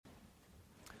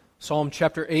Psalm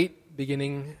chapter 8,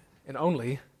 beginning and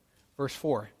only verse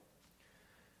 4.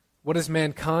 What is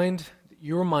mankind that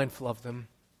you are mindful of them,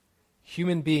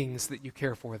 human beings that you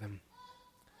care for them?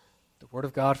 The word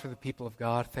of God for the people of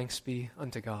God. Thanks be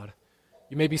unto God.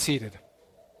 You may be seated.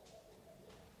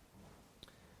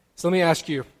 So let me ask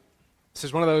you, this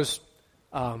is one of those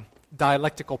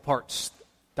dialectical parts,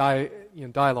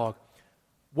 dialogue.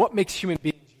 What makes human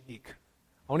beings unique?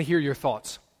 I want to hear your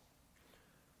thoughts.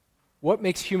 What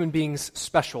makes human beings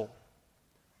special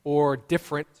or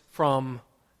different from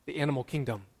the animal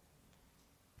kingdom?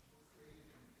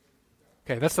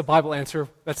 Okay, that's the Bible answer.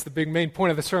 That's the big main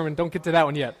point of the sermon. Don't get to that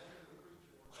one yet.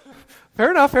 Fair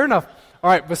enough. All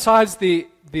right, besides the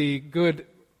good,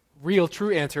 real, true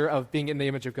answer of being in the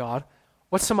image of God,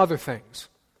 what's some other things?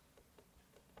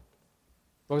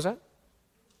 What was that?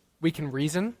 We can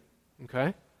reason,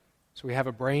 okay? So we have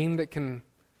a brain that can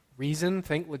reason,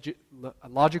 think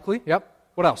logically. Yep.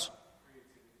 What else?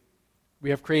 We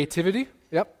have creativity.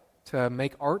 Yep. To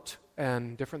make art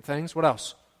and different things. What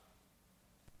else?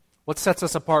 What sets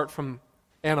us apart from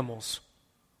animals?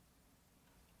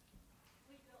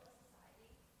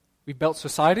 We built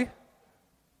society.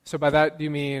 So by that, do you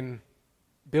mean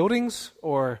buildings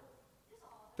or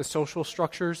the social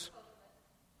structures?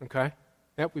 Okay.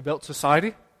 Yep. We built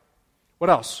society. What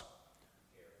else?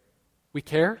 We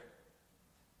care.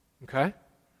 Okay.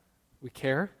 We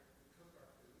care.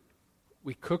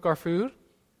 We cook our food.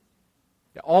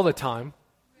 Yeah, all the time.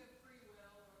 We have free will,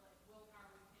 or willpower,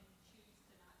 we can choose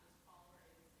to not just follow our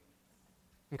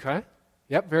instincts. Okay.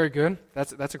 Yep, very good.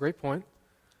 That's a great point.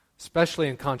 Especially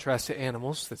in contrast to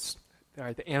animals. That's all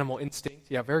right, the animal instinct.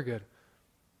 Yeah, very good.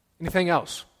 Anything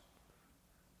else?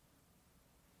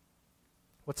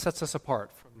 What sets us apart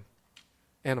from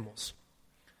animals?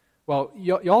 Well,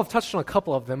 y'all have touched on a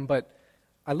couple of them, but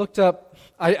I looked up,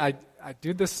 I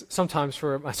do this sometimes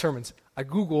for my sermons. I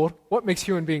Googled what makes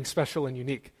human beings special and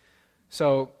unique.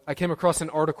 So I came across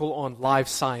an article on Live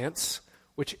Science,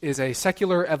 which is a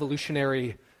secular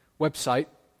evolutionary website.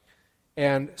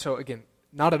 And so again,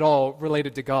 not at all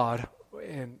related to God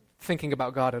and thinking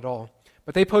about God at all.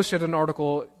 But they posted an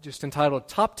article just entitled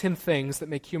Top 10 Things That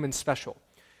Make Humans Special.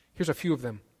 Here's a few of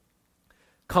them.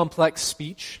 Complex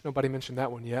speech. Nobody mentioned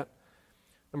that one yet.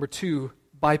 Number 2,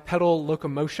 bipedal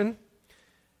locomotion.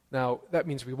 Now, that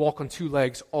means we walk on two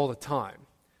legs all the time.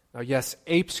 Now, yes,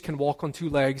 apes can walk on two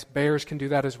legs, bears can do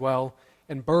that as well,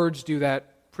 and birds do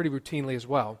that pretty routinely as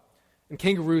well. And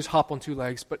kangaroos hop on two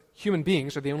legs, but human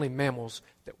beings are the only mammals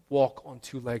that walk on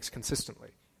two legs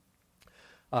consistently.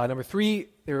 Number 3,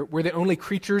 we're the only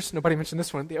creatures, nobody mentioned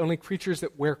this one, the only creatures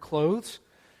that wear clothes.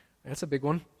 That's a big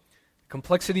one.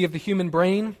 Complexity of the human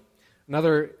brain,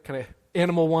 another kind of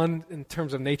animal one in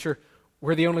terms of nature.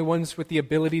 We're the only ones with the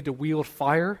ability to wield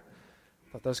fire.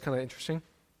 I thought that was kind of interesting.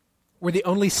 We're the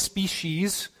only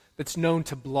species that's known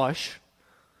to blush.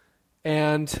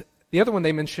 And the other one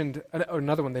they mentioned, or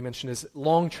another one they mentioned, is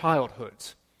long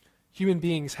childhoods. Human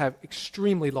beings have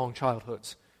extremely long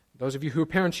childhoods. Those of you who are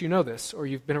parents, you know this, or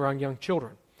you've been around young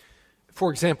children. For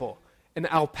example, an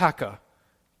alpaca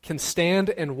can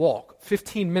stand and walk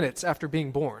 15 minutes after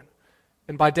being born.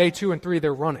 And by day 2 and 3,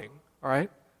 they're running, all right?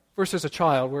 Versus a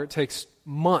child where it takes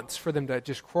months for them to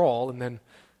just crawl and then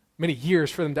many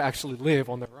years for them to actually live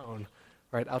on their own,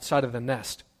 right, outside of the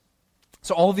nest.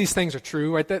 So all of these things are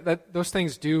true, right? Those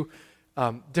things do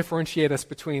differentiate us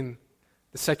between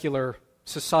the secular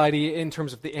society in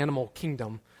terms of the animal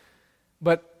kingdom.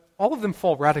 But all of them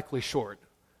fall radically short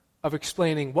of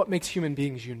explaining what makes human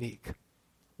beings unique,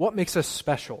 what makes us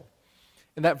special.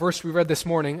 And that verse we read this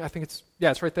morning, I think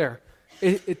it's right there.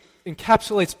 It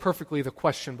encapsulates perfectly the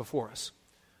question before us.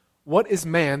 What is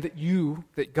man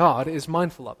that God is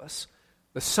mindful of us?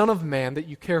 The Son of Man that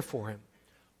you care for him.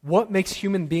 What makes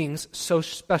human beings so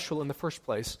special in the first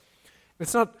place?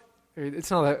 It's not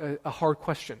a hard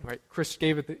question, right? Chris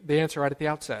gave it the answer right at the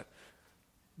outset.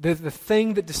 The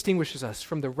thing that distinguishes us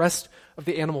from the rest of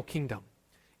the animal kingdom,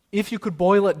 if you could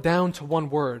boil it down to one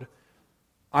word,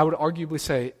 I would arguably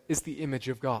say is the image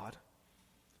of God.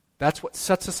 That's what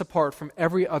sets us apart from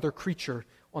every other creature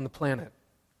on the planet.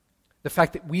 The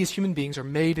fact that we as human beings are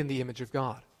made in the image of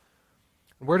God.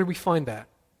 And where did we find that?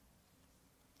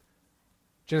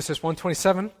 Genesis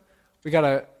 1:27, we got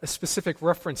a specific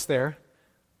reference there.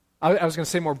 I was going to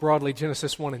say more broadly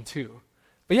Genesis 1 and 2.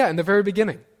 But yeah, in the very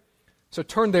beginning. So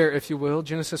turn there, if you will,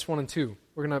 Genesis 1 and 2.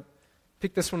 We're going to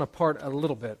pick this one apart a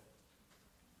little bit.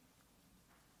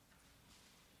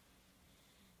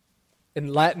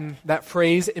 In Latin, that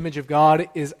phrase, image of God,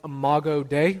 is imago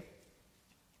Dei.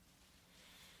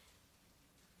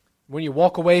 When you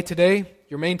walk away today,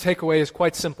 your main takeaway is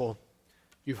quite simple.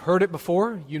 You've heard it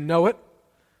before, you know it,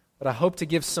 but I hope to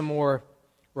give some more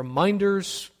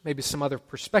reminders, maybe some other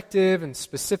perspective and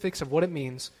specifics of what it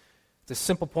means. It's a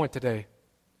simple point today.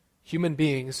 Human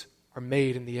beings are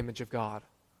made in the image of God.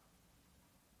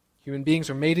 Human beings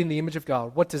are made in the image of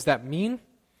God. What does that mean?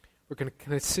 We're going to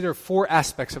consider 4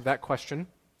 aspects of that question,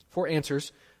 4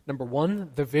 answers. Number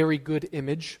 1, the very good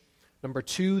image. Number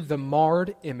 2, the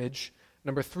marred image.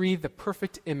 Number 3, the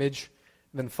perfect image.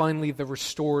 And then finally, the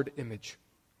restored image.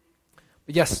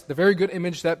 But yes, the very good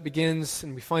image that begins,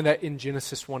 and we find that in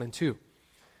Genesis 1 and 2.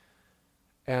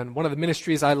 And one of the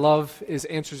ministries I love is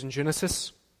Answers in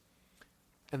Genesis.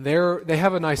 And they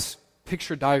have a nice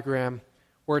picture diagram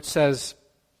where it says,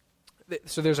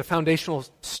 so there's a foundational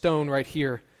stone right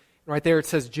here. And right there it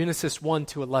says Genesis 1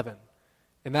 to 11.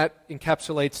 And that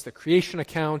encapsulates the creation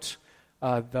account,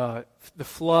 the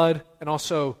flood, and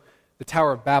also the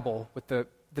Tower of Babel with the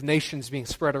nations being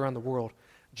spread around the world.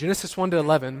 Genesis 1 to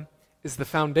 11 is the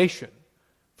foundation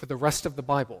for the rest of the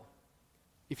Bible.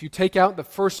 If you take out the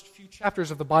first few chapters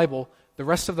of the Bible, the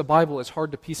rest of the Bible is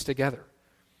hard to piece together.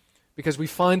 Because we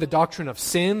find the doctrine of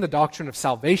sin, the doctrine of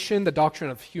salvation, the doctrine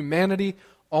of humanity,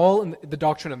 all in the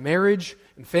doctrine of marriage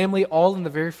and family, all in the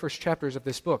very first chapters of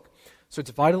this book. So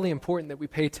it's vitally important that we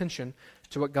pay attention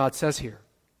to what God says here.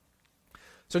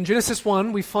 So in Genesis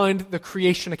 1, we find the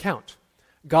creation account,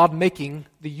 God making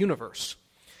the universe.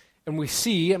 And we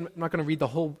see, I'm not going to read the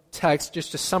whole text,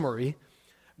 just a summary,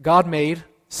 God made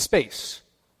space,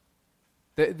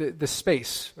 the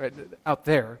space right out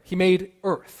there. He made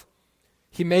earth.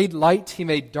 He made light. He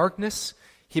made darkness.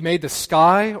 He made the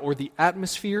sky or the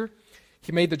atmosphere.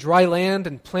 He made the dry land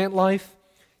and plant life.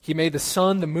 He made the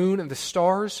sun, the moon, and the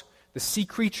stars, the sea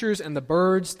creatures and the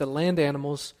birds, the land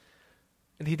animals.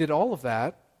 And he did all of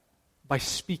that by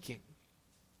speaking.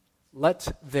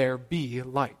 Let there be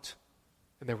light.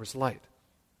 And there was light.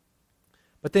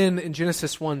 But then in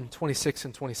Genesis 1, 26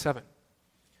 and 27,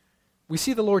 we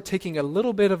see the Lord taking a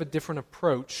little bit of a different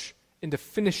approach into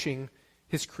finishing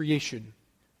his creation,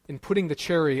 in putting the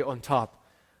cherry on top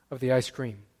of the ice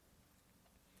cream.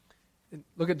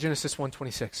 Look at Genesis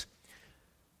 1:26.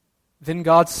 Then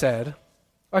God said,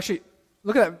 actually,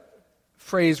 look at that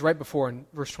phrase right before in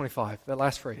verse 25, that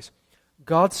last phrase.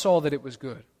 God saw that it was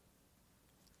good.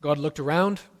 God looked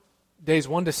around, days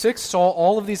 1 to 6, saw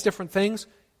all of these different things.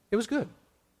 It was good.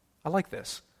 I like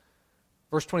this.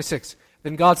 Verse 26,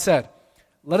 then God said,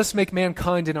 let us make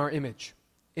mankind in our image,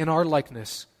 in our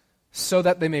likeness, so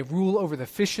that they may rule over the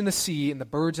fish in the sea and the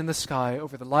birds in the sky,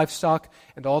 over the livestock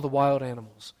and all the wild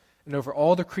animals, and over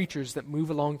all the creatures that move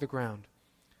along the ground.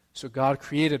 So God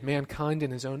created mankind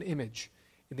in his own image.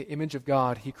 In the image of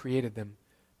God he created them.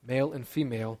 Male and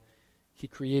female he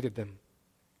created them.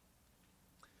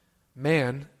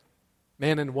 Man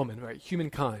and woman, right?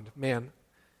 Humankind, man,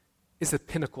 is the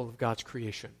pinnacle of God's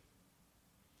creation.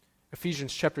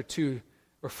 Ephesians chapter 2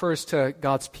 refers to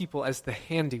God's people as the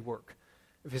handiwork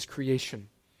of his creation.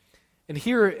 And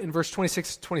here in verse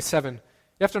 26 to 27, you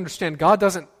have to understand God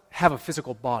doesn't have a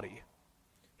physical body.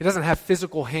 He doesn't have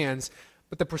physical hands,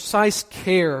 but the precise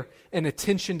care and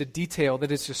attention to detail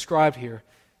that is described here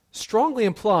strongly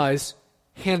implies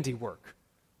handiwork,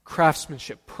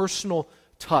 craftsmanship, personal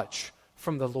touch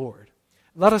from the Lord.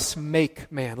 Let us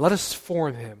make man. Let us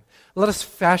form him. Let us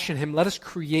fashion him. Let us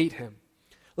create him.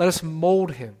 Let us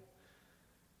mold him.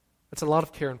 That's a lot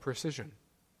of care and precision.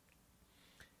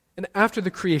 And after the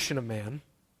creation of man,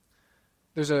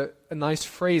 there's a nice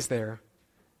phrase there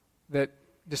that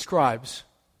describes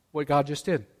what God just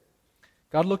did.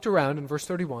 God looked around in verse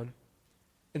 31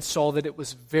 and saw that it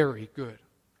was very good.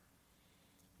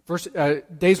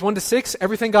 Days 1 to 6,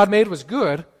 everything God made was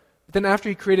good, but then after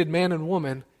he created man and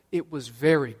woman, it was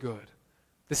very good.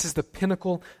 This is the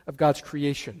pinnacle of God's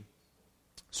creation.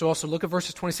 So also look at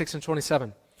verses 26 and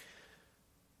 27.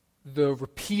 The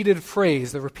repeated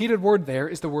phrase, the repeated word there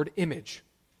is the word image.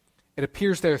 It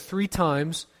appears there 3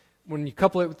 times. When you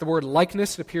couple it with the word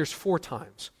likeness, it appears 4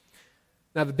 times.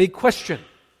 Now the big question,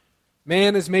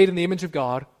 man is made in the image of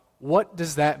God. What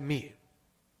does that mean?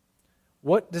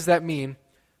 What does that mean?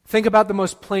 Think about the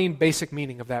most plain, basic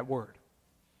meaning of that word.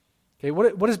 Okay,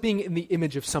 what does being in the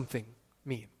image of something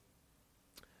mean?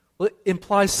 Well, it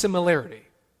implies similarity.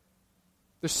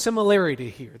 There's similarity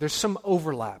here. There's some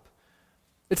overlap.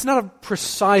 It's not a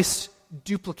precise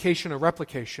duplication or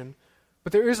replication,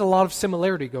 but there is a lot of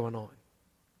similarity going on.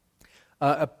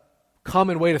 A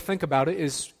common way to think about it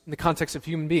is in the context of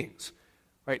human beings,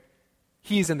 right?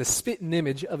 He's in the spitting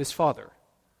image of his father.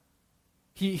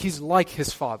 He's like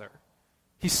his father.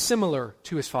 He's similar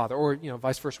to his father, or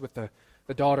vice versa with the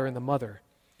daughter and the mother.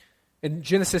 In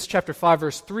Genesis chapter 5,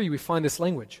 verse 3, we find this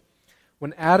language.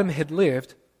 When Adam had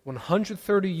lived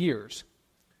 130 years,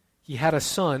 he had a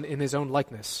son in his own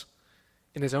likeness,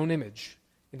 in his own image,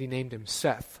 and he named him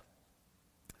Seth.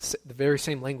 The very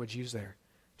same language used there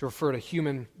to refer to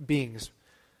human beings.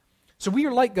 So we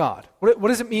are like God. What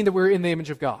does it mean that we're in the image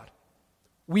of God?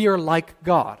 We are like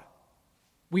God.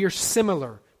 We are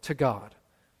similar to God.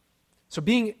 So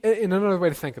being, in another way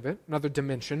to think of it, another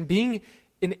dimension, being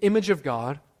an image of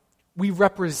God, we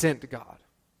represent God.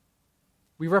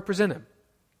 We represent Him.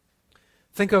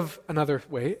 Think of another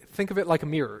way. Think of it like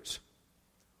mirrors.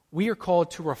 We are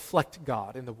called to reflect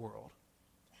God in the world,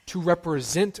 to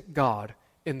represent God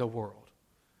in the world.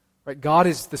 Right? God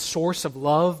is the source of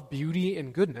love, beauty,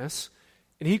 and goodness,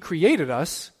 and He created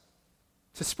us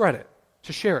to spread it,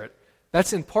 to share it.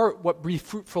 That's in part what be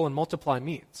fruitful and multiply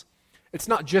means. It's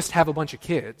not just have a bunch of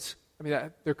kids. I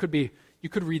mean, you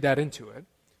could read that into it.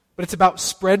 But it's about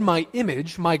spread my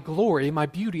image, my glory, my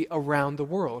beauty around the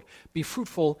world. Be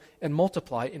fruitful and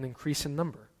multiply and increase in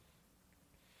number.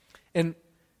 And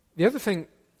the other thing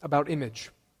about image,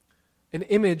 an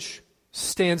image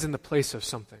stands in the place of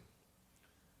something.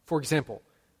 For example,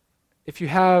 if you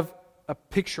have a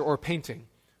picture or a painting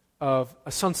of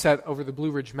a sunset over the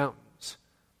Blue Ridge Mountains,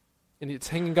 and it's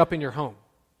hanging up in your home,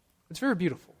 it's very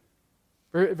beautiful,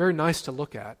 very, very nice to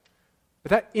look at. But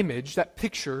that image, that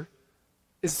picture,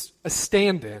 is a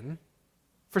stand-in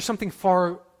for something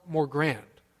far more grand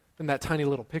than that tiny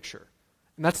little picture.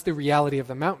 And that's the reality of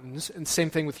the mountains, and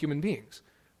same thing with human beings.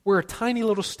 We're a tiny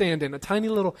little stand-in, a tiny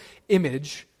little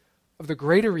image of the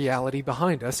greater reality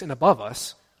behind us and above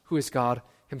us, who is God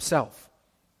Himself.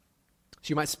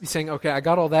 So you might be saying, okay, I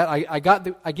got all that. I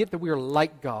get that we are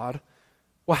like God.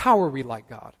 Well, how are we like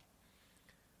God?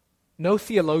 No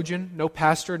theologian, no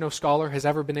pastor, no scholar has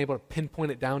ever been able to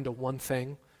pinpoint it down to one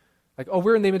thing. Like, oh,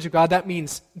 we're in the image of God. That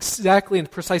means exactly and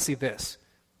precisely this.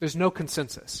 There's no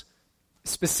consensus.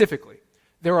 Specifically,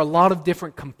 there are a lot of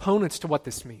different components to what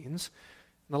this means,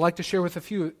 and I'd like to share with a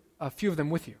few of them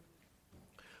with you.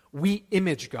 We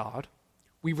image God.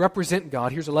 We represent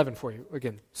God. Here's 11 for you.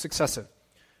 Again, successive.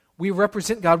 We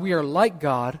represent God. We are like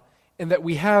God in that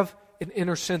we have an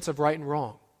inner sense of right and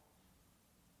wrong.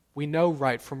 We know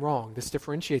right from wrong. This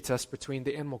differentiates us between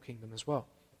the animal kingdom as well.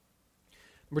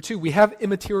 Number 2, we have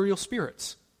immaterial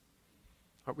spirits.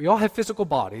 We all have physical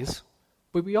bodies,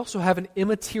 but we also have an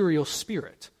immaterial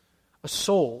spirit, a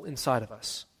soul inside of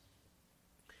us.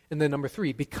 And then number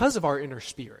 3, because of our inner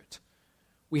spirit,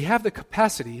 we have the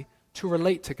capacity to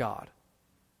relate to God,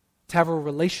 to have a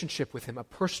relationship with Him, a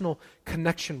personal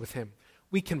connection with Him.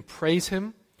 We can praise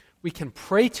Him, we can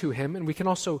pray to Him, and we can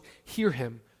also hear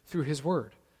Him through His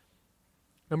Word.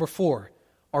 Number 4,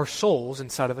 our souls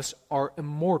inside of us are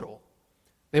immortal.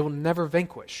 They will never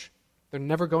vanquish. They're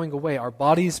never going away. Our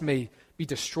bodies may be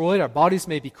destroyed, our bodies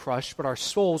may be crushed, but our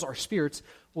souls, our spirits,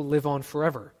 will live on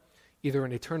forever, either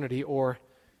in eternity or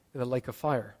in the lake of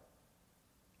fire.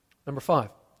 Number 5,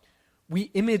 we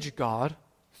image God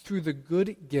through the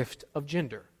good gift of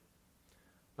gender.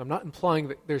 I'm not implying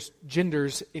that there's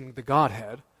genders in the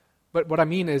Godhead, but what I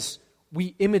mean is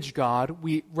we image God,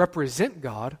 we represent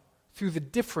God through the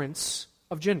difference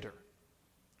of gender.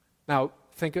 Now,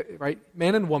 think, right,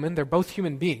 man and woman, they're both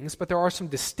human beings, but there are some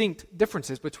distinct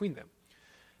differences between them.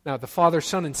 Now, the Father,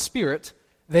 Son, and Spirit,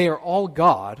 they are all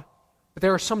God, but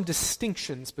there are some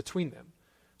distinctions between them.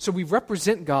 So we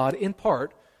represent God in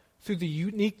part through the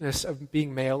uniqueness of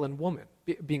being male and woman,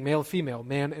 being male and female,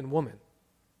 man and woman.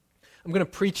 I'm going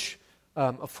to preach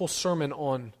a full sermon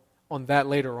on that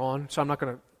later on, so I'm not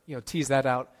going to tease that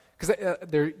out, because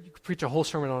you could preach a whole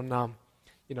sermon on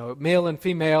male and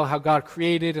female, how God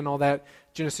created and all that.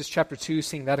 Genesis chapter 2,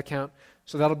 seeing that account.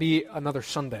 So that'll be another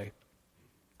Sunday.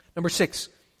 Number 6,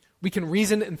 we can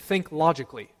reason and think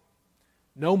logically.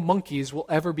 No monkeys will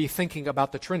ever be thinking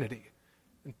about the Trinity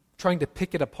and trying to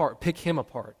pick Him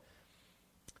apart.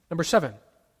 Number 7,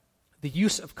 the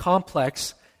use of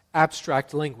complex,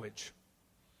 abstract language.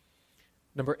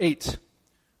 Number 8,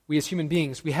 we as human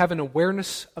beings, we have an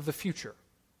awareness of the future,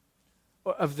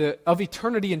 of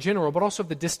eternity in general, but also of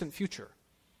the distant future.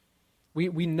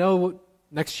 We know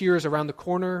next year is around the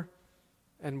corner,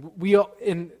 and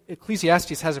in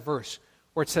Ecclesiastes has a verse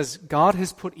where it says, God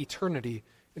has put eternity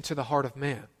into the heart of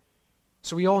man.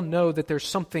 So we all know that there's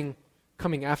something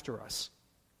coming after us.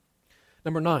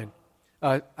 Number 9,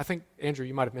 I think, Andrew,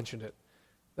 you might have mentioned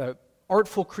it,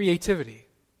 artful creativity.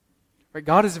 Right?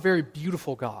 God is a very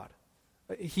beautiful God.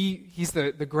 He's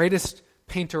the greatest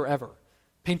painter ever,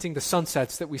 painting the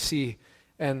sunsets that we see,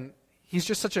 and He's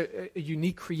just such a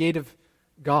unique, creative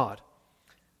God.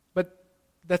 But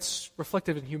that's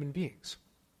reflected in human beings.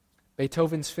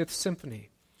 Beethoven's Fifth Symphony,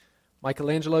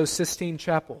 Michelangelo's Sistine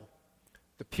Chapel,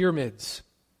 the pyramids,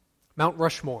 Mount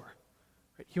Rushmore.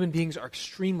 Right? Human beings are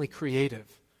extremely creative.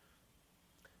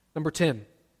 Number 10,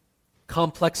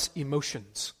 complex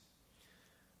emotions.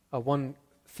 One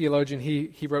theologian,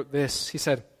 he wrote this. He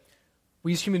said,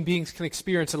 we as human beings can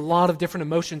experience a lot of different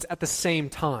emotions at the same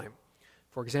time.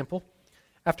 For example,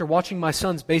 after watching my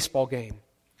son's baseball game,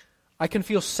 I can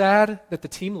feel sad that the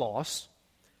team lost,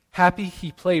 happy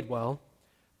he played well,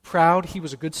 proud he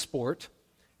was a good sport,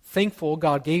 thankful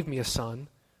God gave me a son,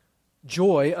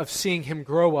 joy of seeing him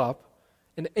grow up,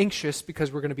 and anxious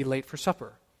because we're going to be late for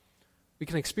supper. We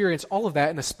can experience all of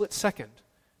that in a split second,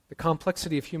 the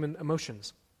complexity of human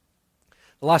emotions.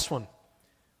 The last one,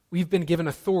 we've been given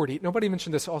authority. Nobody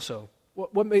mentioned this also.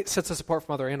 What sets us apart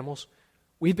from other animals?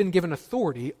 We've been given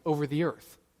authority over the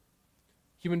earth.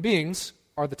 Human beings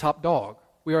are the top dog.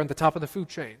 We are at the top of the food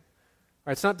chain.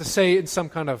 Right? It's not to say in some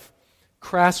kind of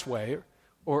crass way,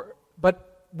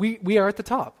 but we are at the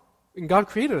top. And God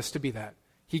created us to be that.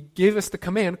 He gave us the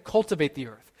command, cultivate the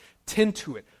earth, tend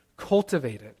to it,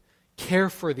 cultivate it, care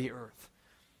for the earth.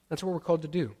 That's what we're called to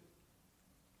do.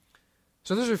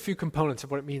 So those are a few components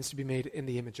of what it means to be made in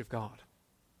the image of God.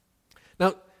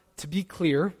 Now, to be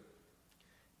clear,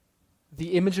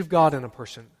 the image of God in a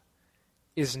person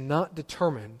is not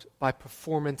determined by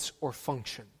performance or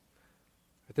function.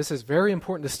 This is very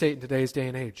important to state in today's day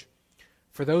and age.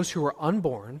 For those who are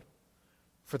unborn,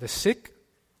 for the sick,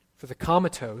 for the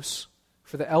comatose,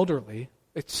 for the elderly,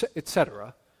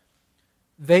 etc.,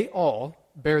 they all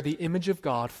bear the image of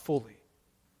God fully.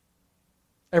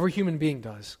 Every human being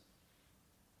does.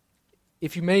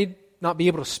 If you may not be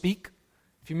able to speak,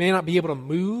 if you may not be able to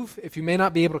move, if you may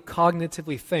not be able to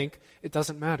cognitively think, it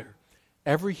doesn't matter.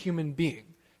 Every human being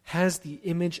has the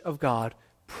image of God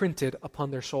printed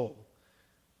upon their soul.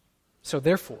 So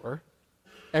therefore,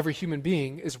 every human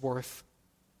being is worth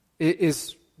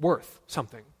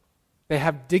something. They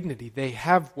have dignity, they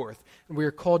have worth, and we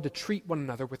are called to treat one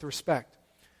another with respect.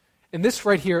 And this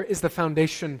right here is the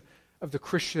foundation of the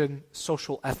Christian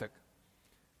social ethic.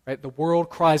 Right? The world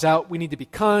cries out, we need to be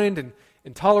kind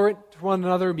and tolerant to one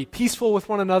another, and be peaceful with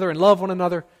one another, and love one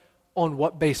another. On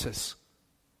what basis?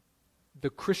 The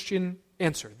Christian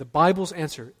answer, the Bible's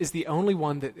answer, is the only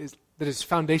one that is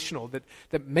foundational,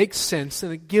 that makes sense,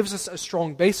 and it gives us a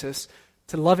strong basis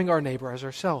to loving our neighbor as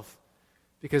ourselves.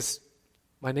 Because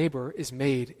my neighbor is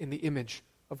made in the image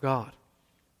of God.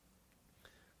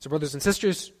 So brothers and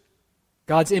sisters,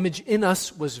 God's image in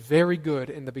us was very good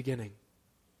in the beginning.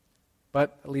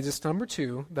 But it leads us to number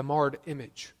 2, the marred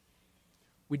image.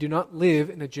 We do not live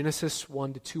in a Genesis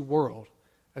 1-2 world,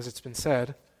 as it's been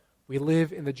said. We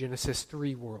live in the Genesis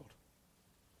 3 world.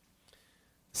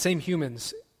 The same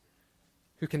humans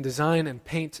who can design and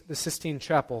paint the Sistine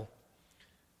Chapel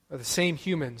are the same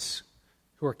humans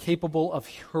who are capable of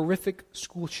horrific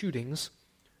school shootings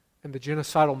and the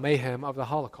genocidal mayhem of the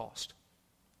Holocaust.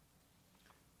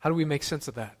 How do we make sense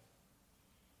of that?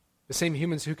 The same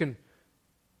humans who can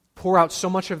pour out so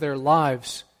much of their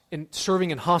lives in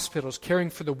serving in hospitals, caring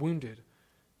for the wounded,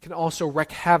 can also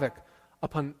wreak havoc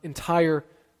upon entire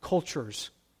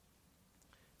cultures.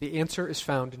 The answer is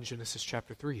found in Genesis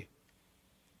chapter 3.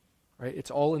 Right?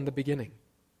 It's all in the beginning.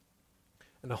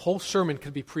 And the whole sermon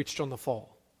could be preached on the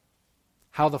fall.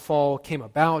 How the fall came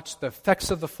about, the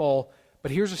effects of the fall.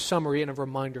 But here's a summary and a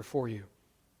reminder for you.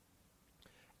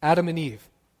 Adam and Eve,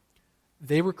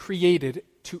 they were created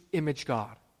to image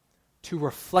God, to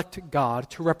reflect God,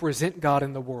 to represent God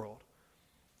in the world.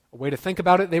 A way to think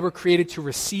about it, they were created to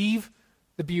receive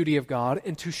the beauty of God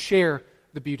and to share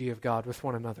the beauty of God with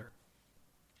one another.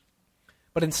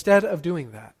 But instead of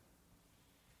doing that,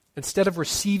 instead of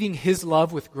receiving His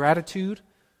love with gratitude,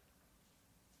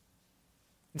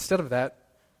 instead of that,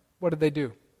 what did they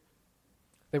do?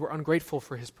 They were ungrateful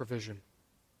for His provision.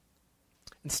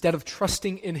 Instead of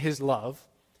trusting in His love,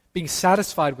 being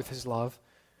satisfied with His love,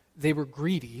 they were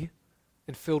greedy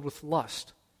and filled with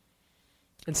lust.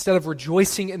 Instead of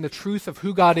rejoicing in the truth of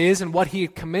who God is and what He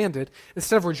had commanded,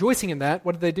 instead of rejoicing in that,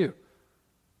 what did they do?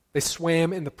 They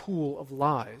swam in the pool of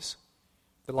lies.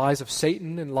 The lies of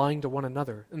Satan and lying to one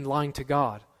another and lying to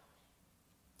God.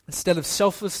 Instead of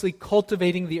selflessly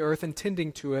cultivating the earth and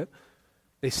tending to it,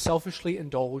 they selfishly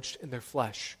indulged in their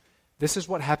flesh. This is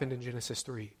what happened in Genesis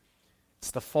 3. It's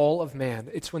the fall of man.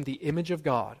 It's when the image of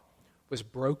God was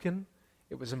broken,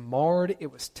 it was marred,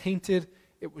 it was tainted,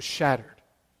 it was shattered.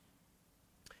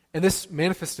 And this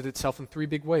manifested itself in 3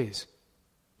 big ways.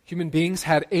 Human beings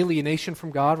had alienation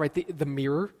from God, right? The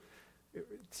mirror,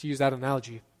 to use that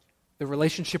analogy. The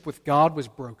relationship with God was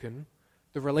broken.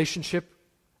 The relationship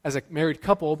as a married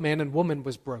couple, man and woman,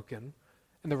 was broken.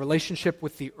 And the relationship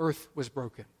with the earth was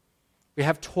broken. We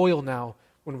have toil now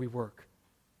when we work.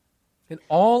 And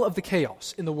all of the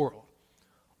chaos in the world,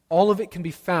 all of it can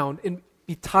be found and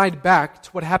be tied back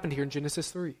to what happened here in Genesis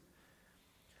 3.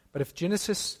 But if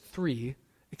Genesis 3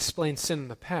 explains sin in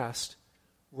the past,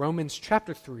 Romans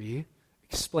chapter 3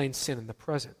 explains sin in the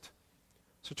present.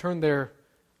 So turn there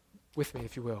with me,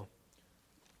 if you will.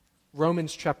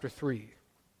 Romans chapter 3.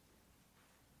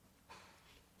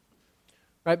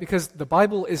 Right? Because the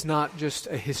Bible is not just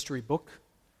a history book.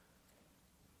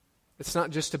 It's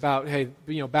not just about, hey,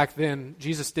 back then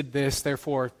Jesus did this,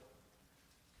 therefore.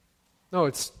 No,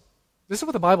 this is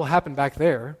what the Bible happened back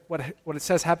there, what it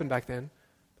says happened back then.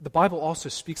 The Bible also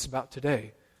speaks about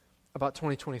today, about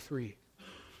 2023.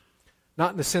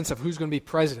 Not in the sense of who's going to be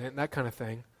president and that kind of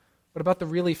thing, but about the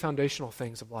really foundational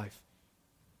things of life.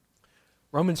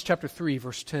 Romans chapter 3,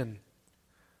 verse 10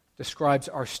 describes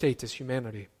our state as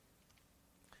humanity.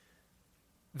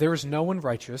 There is no one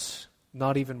righteous,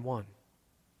 not even one.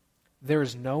 There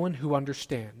is no one who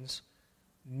understands.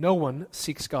 No one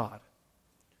seeks God.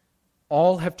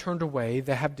 All have turned away.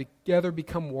 They have together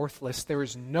become worthless. There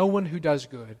is no one who does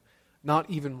good, not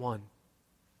even one.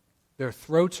 Their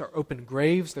throats are open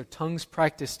graves. Their tongues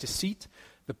practice deceit.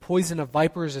 The poison of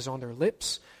vipers is on their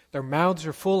lips. Their mouths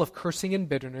are full of cursing and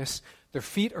bitterness. Their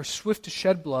feet are swift to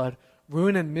shed blood.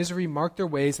 Ruin and misery mark their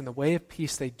ways, and the way of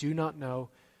peace they do not know.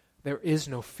 There is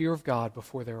no fear of God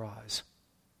before their eyes.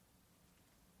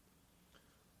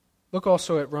 Look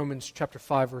also at Romans chapter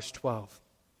 5, verse 12.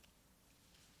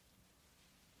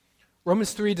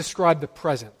 Romans 3 described the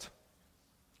present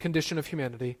condition of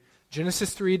humanity.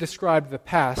 Genesis 3 described the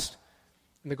past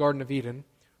in the Garden of Eden.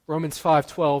 Romans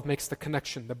 5:12 makes the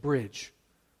connection, the bridge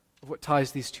of what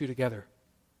ties these two together.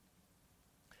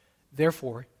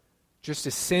 Therefore, just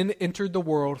as sin entered the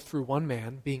world through one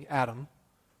man, being Adam,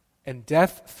 and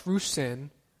death through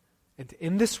sin, and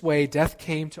in this way death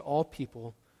came to all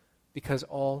people because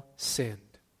all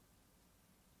sinned.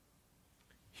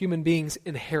 Human beings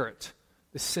inherit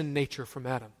the sin nature from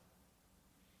Adam.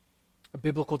 A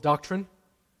biblical doctrine,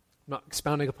 I'm not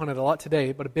expounding upon it a lot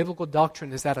today, but a biblical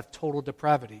doctrine is that of total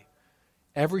depravity.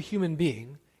 Every human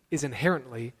being is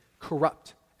inherently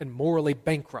corrupt and morally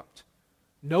bankrupt.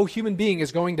 No human being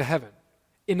is going to heaven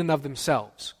in and of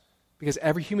themselves, because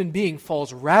every human being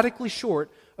falls radically short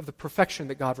of the perfection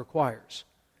that God requires.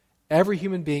 Every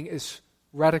human being is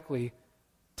radically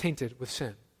tainted with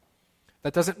sin.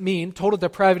 That doesn't mean, total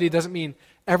depravity doesn't mean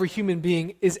every human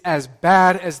being is as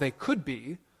bad as they could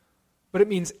be, but it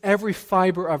means every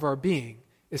fiber of our being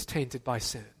is tainted by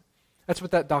sin. That's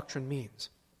what that doctrine means.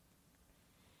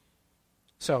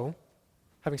 So,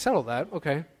 having settled that,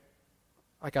 okay,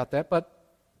 I got that, but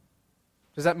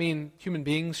does that mean human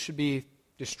beings should be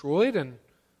destroyed? And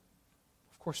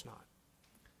of course not.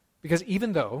 Because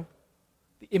even though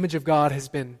the image of God has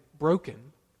been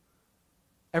broken,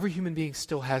 every human being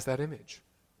still has that image.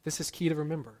 This is key to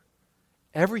remember.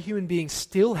 Every human being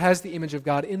still has the image of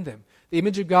God in them. The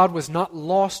image of God was not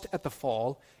lost at the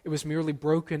fall. It was merely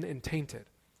broken and tainted.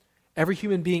 Every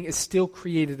human being is still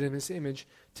created in His image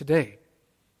today.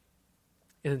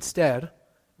 And instead,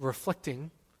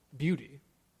 reflecting beauty,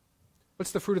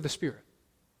 what's the fruit of the Spirit?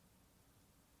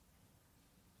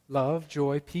 Love,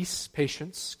 joy, peace,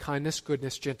 patience, kindness,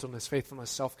 goodness, gentleness, faithfulness,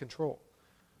 self-control.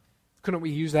 Couldn't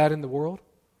we use that in the world?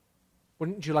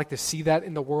 Wouldn't you like to see that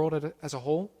in the world as a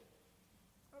whole?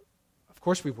 Of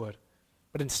course we would.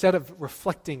 But instead of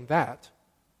reflecting that,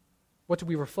 what do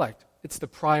we reflect? It's the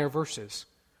prior verses.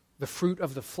 The fruit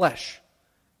of the flesh.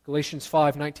 Galatians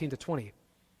 5:19-20.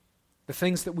 The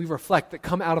things that we reflect that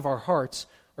come out of our hearts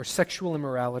are sexual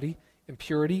immorality,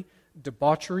 impurity,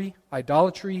 debauchery,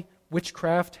 idolatry,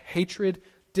 witchcraft, hatred,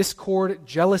 discord,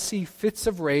 jealousy, fits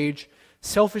of rage,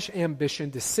 selfish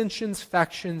ambition, dissensions,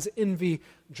 factions, envy,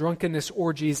 drunkenness,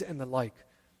 orgies, and the like.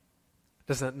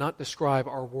 Does that not describe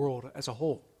our world as a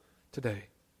whole today?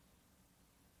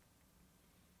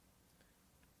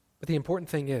 But the important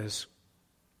thing is,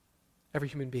 every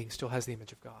human being still has the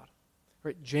image of God.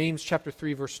 Right? James chapter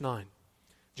 3, verse 9.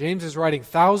 James is writing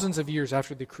thousands of years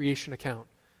after the creation account.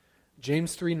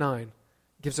 James 3:9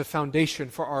 gives a foundation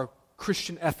for our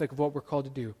Christian ethic of what we're called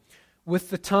to do. With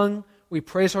the tongue we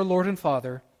praise our Lord and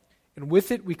Father, and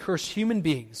with it we curse human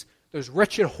beings, those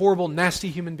wretched, horrible, nasty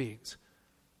human beings.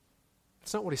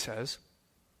 That's not what he says.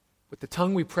 With the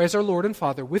tongue we praise our Lord and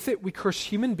Father, with it we curse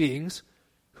human beings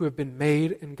who have been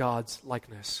made in God's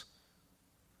likeness.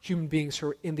 Human beings who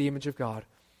are in the image of God.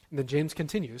 And then James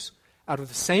continues, out of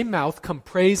the same mouth come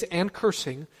praise and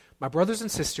cursing. My brothers and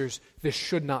sisters, this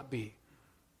should not be.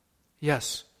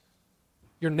 Yes,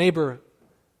 your neighbor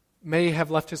may have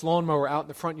left his lawnmower out in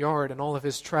the front yard and all of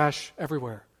his trash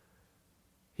everywhere.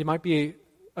 He might be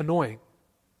annoying.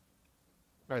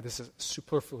 All right, this is a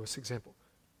superfluous example.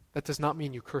 That does not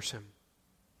mean you curse him.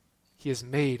 He is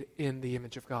made in the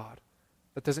image of God.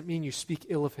 That doesn't mean you speak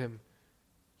ill of him.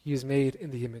 He is made in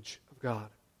the image of God.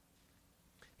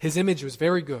 His image was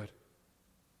very good.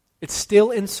 It's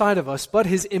still inside of us, but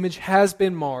his image has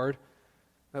been marred.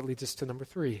 That leads us to number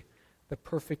 3, the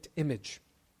perfect image.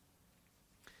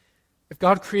 If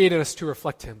God created us to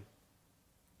reflect him,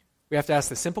 we have to ask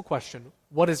the simple question,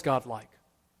 what is God like?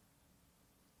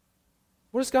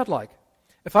 What is God like?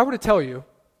 If I were to tell you,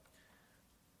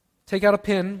 take out a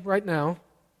pen right now.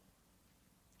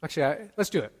 Actually, let's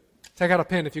do it. Take out a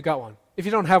pen if you got one. If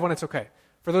you don't have one, it's okay.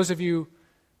 For those of you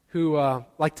who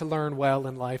like to learn well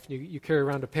in life, you carry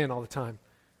around a pen all the time.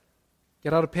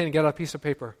 Get out a pen, get out a piece of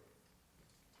paper.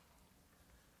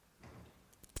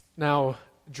 Now,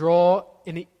 draw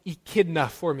an echidna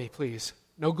for me, please.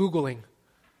 No Googling.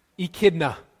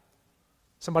 Echidna.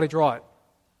 Somebody draw it.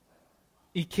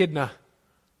 Echidna.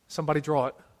 Somebody draw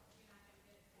it.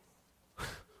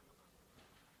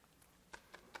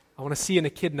 I want to see an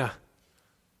echidna.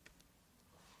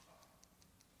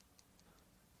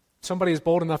 Somebody is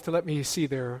bold enough to let me see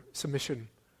their submission.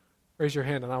 Raise your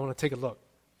hand and I want to take a look.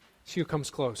 See who comes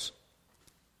close.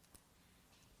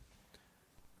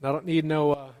 And I don't need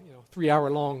no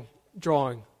 3-hour-long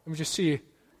drawing. Let me just see a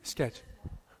sketch.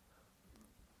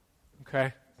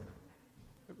 Okay.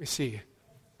 Let me see.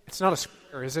 It's not a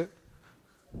square, is it?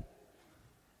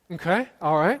 Okay,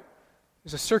 all right.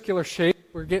 There's a circular shape.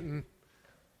 We're getting,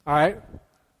 all right.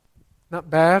 Not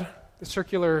bad. The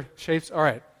circular shapes, all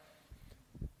right.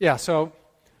 Yeah, so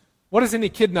what is an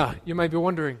echidna? You might be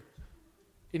wondering.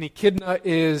 An echidna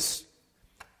is,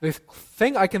 the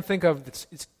thing I can think of that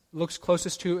it looks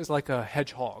closest to is like a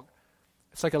hedgehog.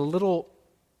 It's like a little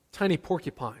tiny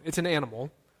porcupine. It's an animal,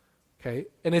 okay?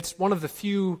 And it's one of the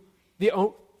few, the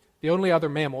only other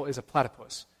mammal is a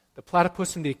platypus. The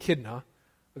platypus and the echidna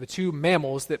are the two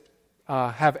mammals that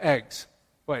have eggs.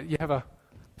 What, you have a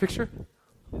picture?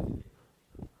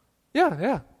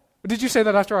 Yeah. Did you say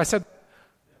that after I said?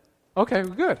 Okay,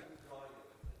 good.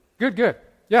 Good.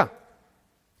 Yeah.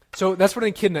 So that's what an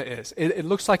echidna is. It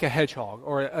looks like a hedgehog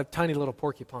or a tiny little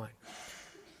porcupine.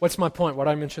 What's my point? Why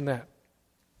did I mention that?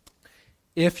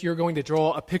 If you're going to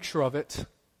draw a picture of it,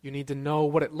 you need to know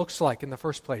what it looks like in the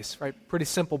first place, right? Pretty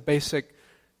simple, basic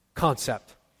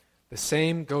concept. The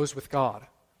same goes with God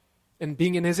and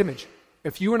being in his image.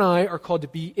 If you and I are called to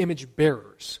be image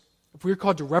bearers, if we're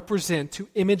called to represent, to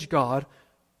image God,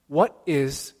 what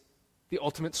is the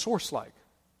ultimate source like?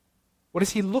 What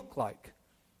does he look like?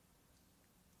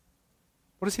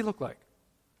 What does he look like?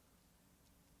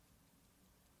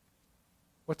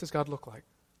 What does God look like?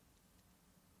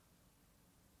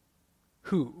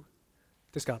 Who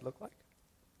does God look like?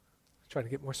 Trying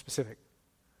to get more specific.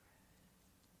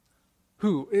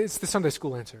 Who? It's the Sunday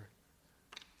school answer.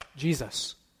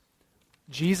 Jesus.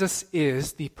 Jesus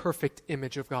is the perfect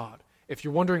image of God. If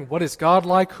you're wondering what is God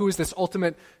like, who is this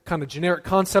ultimate kind of generic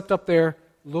concept up there,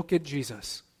 look at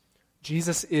Jesus.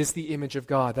 Jesus is the image of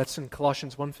God. That's in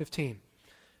Colossians 1:15.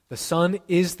 The Son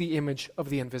is the image of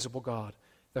the invisible God,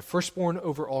 the firstborn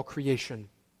over all creation.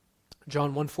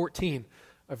 John 1:14,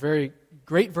 a very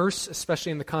great verse,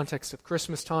 especially in the context of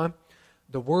Christmas time.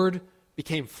 The Word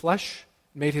became flesh,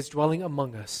 made his dwelling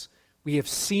among us. We have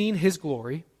seen his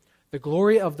glory, the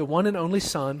glory of the one and only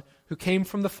Son who came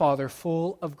from the Father,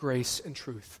 full of grace and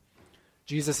truth.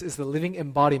 Jesus is the living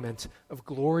embodiment of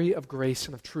glory, of grace,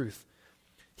 and of truth.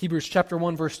 Hebrews chapter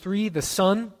 1, verse 3, the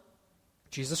Son,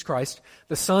 Jesus Christ,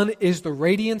 the Son is the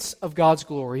radiance of God's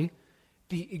glory,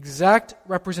 the exact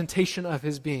representation of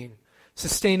his being,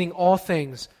 sustaining all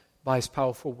things by his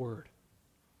powerful word.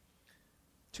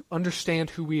 To understand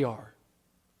who we are,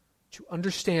 to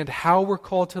understand how we're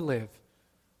called to live,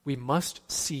 we must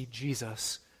see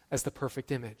Jesus as the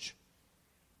perfect image.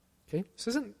 Okay? This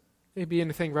isn't maybe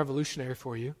anything revolutionary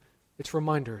for you. It's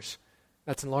reminders.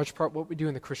 That's in large part what we do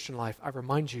in the Christian life. I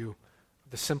remind you of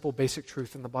the simple, basic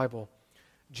truth in the Bible.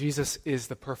 Jesus is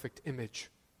the perfect image.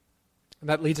 And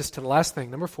that leads us to the last thing,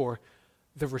 number 4,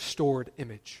 the restored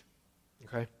image.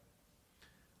 Okay?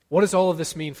 What does all of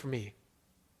this mean for me?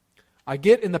 I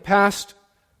get in the past,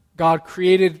 God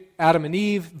created Adam and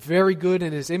Eve, very good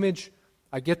in his image.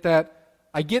 I get that.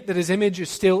 I get that his image is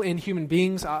still in human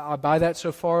beings. I buy that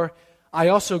so far. I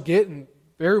also get and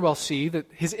very well see that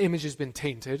his image has been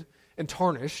tainted and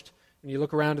tarnished when you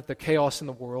look around at the chaos in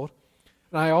the world.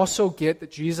 And I also get that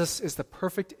Jesus is the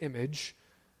perfect image.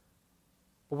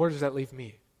 But where does that leave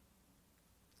me?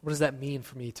 What does that mean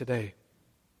for me today?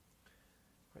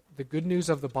 The good news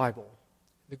of the Bible,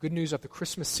 the good news of the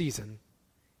Christmas season,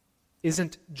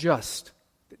 isn't just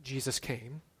that Jesus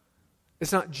came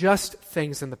It's not just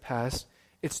things in the past.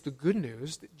 It's the good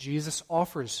news that Jesus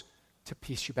offers to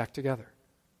piece you back together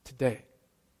today.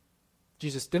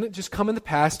 Jesus didn't just come in the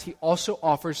past. He also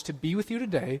offers to be with you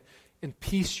today and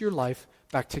piece your life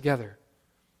back together.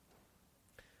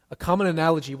 A common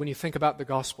analogy when you think about the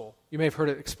gospel, you may have heard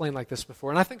it explained like this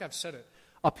before, and I think I've said it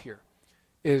up here,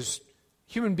 is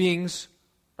human beings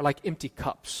are like empty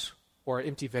cups or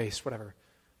empty vase, whatever.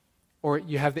 Or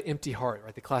you have the empty heart,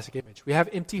 right? The classic image. We have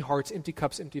empty hearts, empty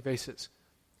cups, empty vases.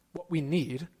 What we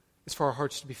need is for our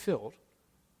hearts to be filled.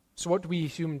 So what do we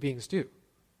human beings do?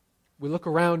 We look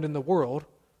around in the world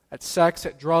at sex,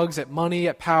 at drugs, at money,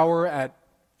 at power, at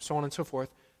so on and so forth,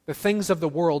 the things of the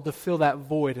world to fill that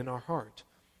void in our heart,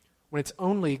 when it's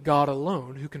only God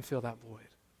alone who can fill that void.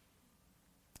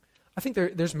 I think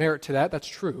there's merit to that. That's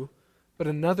true. But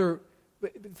another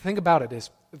thing about it is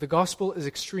the gospel is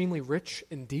extremely rich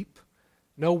and deep.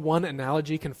 No one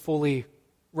analogy can fully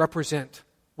represent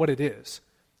what it is.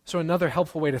 So another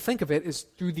helpful way to think of it is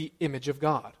through the image of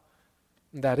God.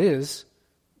 And that is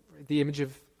the image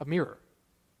of a mirror.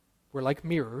 We're like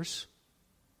mirrors,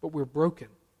 but we're broken.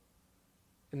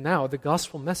 And now the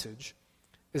gospel message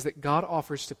is that God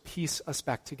offers to piece us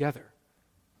back together,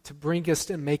 to bring us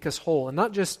and make us whole. And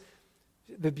not just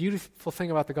the beautiful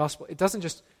thing about the gospel, it doesn't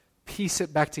just piece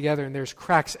it back together and there's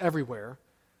cracks everywhere,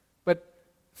 but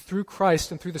through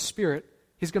Christ and through the Spirit,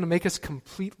 He's going to make us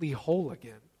completely whole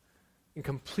again and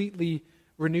completely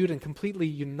renewed and completely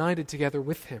united together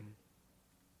with Him.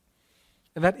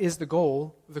 And that is the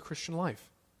goal of the Christian life.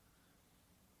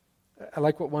 I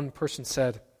like what one person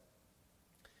said.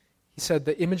 He said,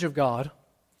 the image of God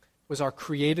was our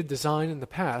created design in the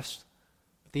past,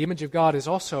 but the image of God is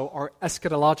also our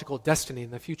eschatological destiny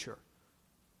in the future.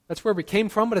 That's where we came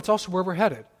from, but it's also where we're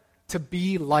headed, to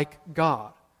be like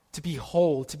God, to be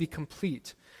whole, to be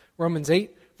complete. Romans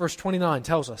 8, verse 29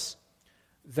 tells us,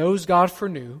 those God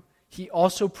foreknew, He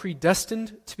also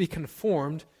predestined to be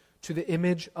conformed to the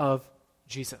image of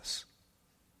Jesus.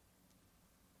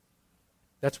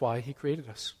 That's why He created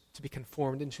us, to be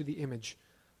conformed into the image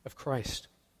of Christ.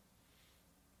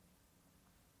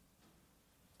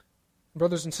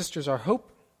 Brothers and sisters, our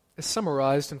hope is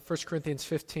summarized in 1 Corinthians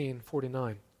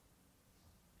 15:49.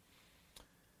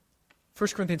 1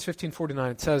 Corinthians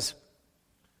 15:49, it says,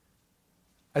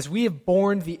 as we have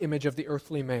borne the image of the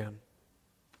earthly man,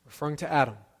 referring to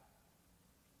Adam,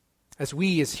 as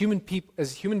we, as human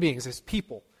beings, as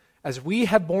people, as we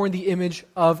have borne the image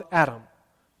of Adam,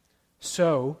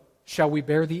 so shall we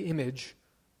bear the image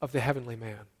of the heavenly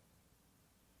man.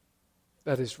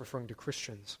 That is referring to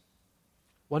Christians.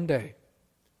 One day,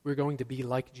 we're going to be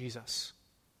like Jesus.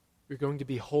 We're going to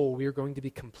be whole. We are going to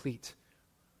be complete.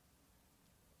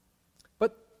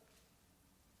 But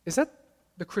is that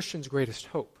the Christian's greatest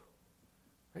hope?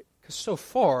 Right? Because so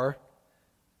far,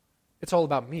 it's all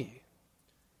about me.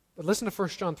 But listen to 1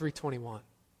 John 3:21.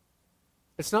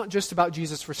 It's not just about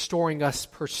Jesus restoring us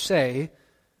per se.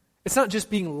 It's not just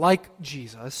being like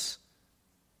Jesus.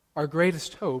 Our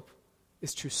greatest hope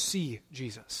is to see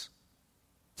Jesus,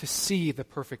 to see the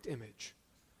perfect image.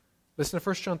 Listen to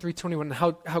 1 John 3:21 and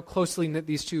how closely knit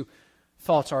these two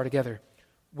thoughts are together.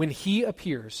 When He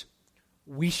appears,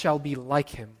 we shall be like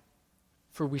Him,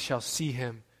 for we shall see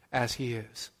Him as He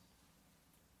is.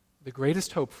 The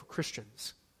greatest hope for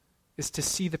Christians is to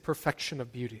see the perfection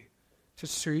of beauty, to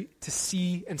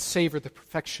see and savor the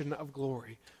perfection of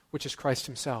glory, which is Christ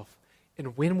Himself.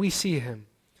 And when we see Him,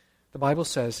 the Bible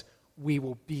says, we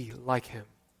will be like Him.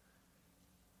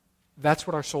 That's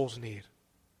what our souls need.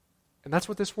 And that's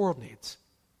what this world needs,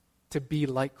 to be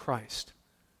like Christ.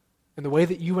 And the way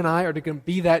that you and I are going to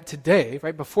be that today,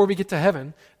 right, before we get to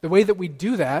heaven, the way that we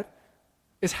do that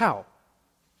is how?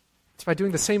 It's by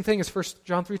doing the same thing as 1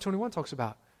 John 3:21 talks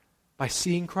about, by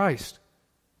seeing Christ,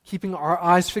 keeping our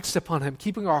eyes fixed upon Him,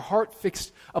 keeping our heart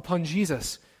fixed upon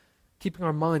Jesus, keeping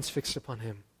our minds fixed upon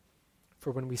Him.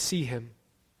 For when we see Him,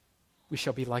 we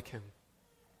shall be like Him.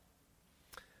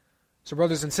 So,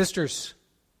 brothers and sisters,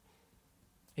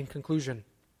 in conclusion,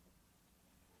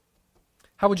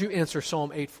 how would you answer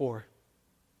Psalm 8:4?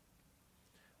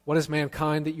 What is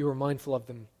mankind that you are mindful of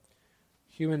them?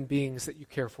 Human beings that you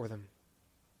care for them.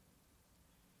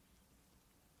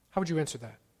 How would you answer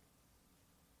that?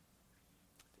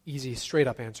 Easy,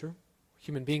 straight-up answer.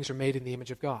 Human beings are made in the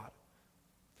image of God.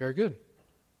 Very good.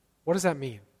 What does that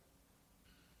mean?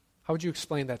 How would you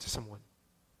explain that to someone?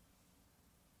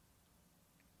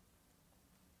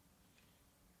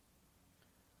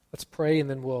 Let's pray and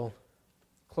then we'll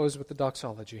close with the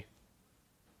doxology.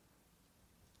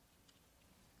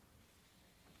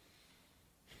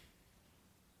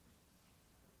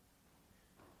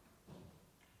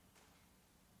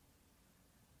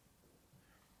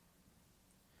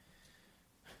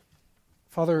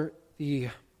 Father, the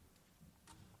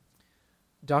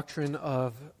doctrine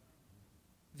of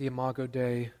the Imago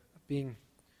Dei, being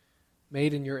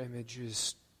made in your image,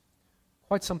 is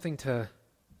quite something to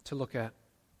look at.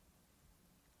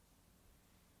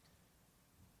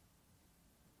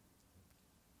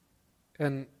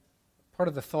 And part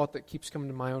of the thought that keeps coming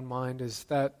to my own mind is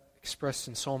that expressed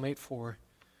in Psalm 8:4,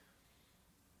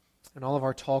 and all of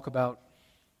our talk about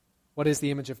what is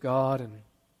the image of God and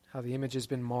how the image has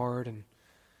been marred, and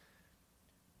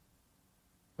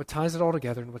what ties it all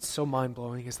together and what's so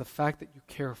mind-blowing is the fact that you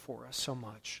care for us so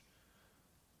much.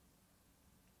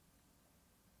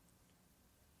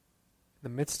 In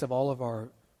the midst of all of our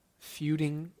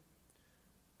feuding,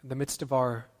 in the midst of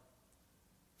our,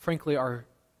 frankly, our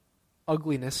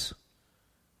ugliness,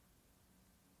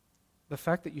 the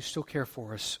fact that you still care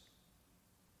for us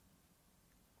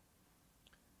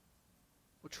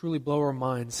will truly blow our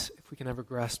minds if we can ever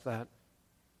grasp that.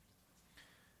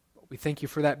 But we thank you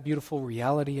for that beautiful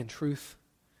reality and truth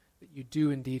that you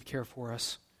do indeed care for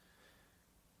us.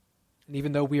 And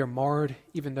even though we are marred,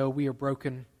 even though we are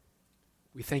broken,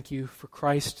 we thank you for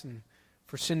Christ and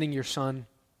for sending your Son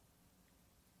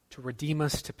to redeem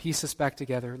us, to piece us back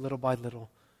together little by little.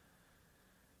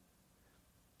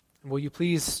 And will you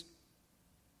please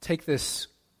take this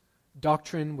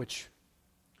doctrine, which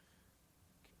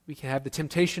we can have the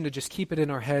temptation to just keep it in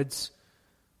our heads,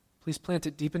 please plant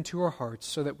it deep into our hearts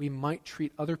so that we might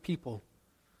treat other people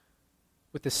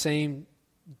with the same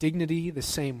dignity, the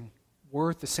same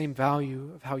worth, the same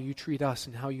value of how you treat us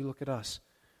and how you look at us.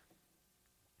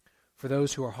 For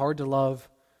those who are hard to love,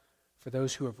 for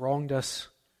those who have wronged us,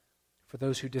 for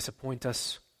those who disappoint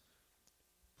us,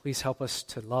 please help us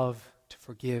to love, to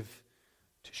forgive,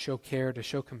 to show care, to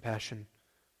show compassion.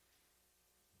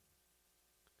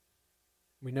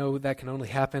 We know that can only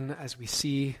happen as we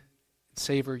see and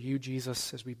savor you,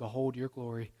 Jesus, as we behold your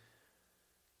glory.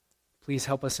 Please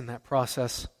help us in that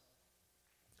process.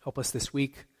 Help us this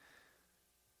week,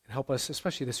 and help us,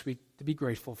 especially this week, to be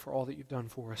grateful for all that you've done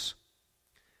for us.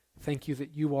 Thank you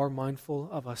that you are mindful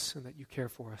of us and that you care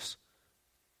for us.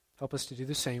 Help us to do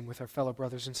the same with our fellow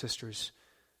brothers and sisters,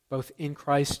 both in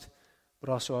Christ, but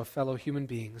also our fellow human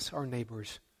beings, our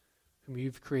neighbors, whom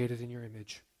you've created in your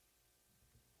image.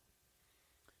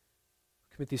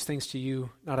 Commit these things to you,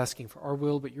 not asking for our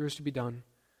will, but yours to be done.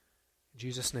 In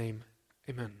Jesus' name,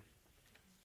 amen.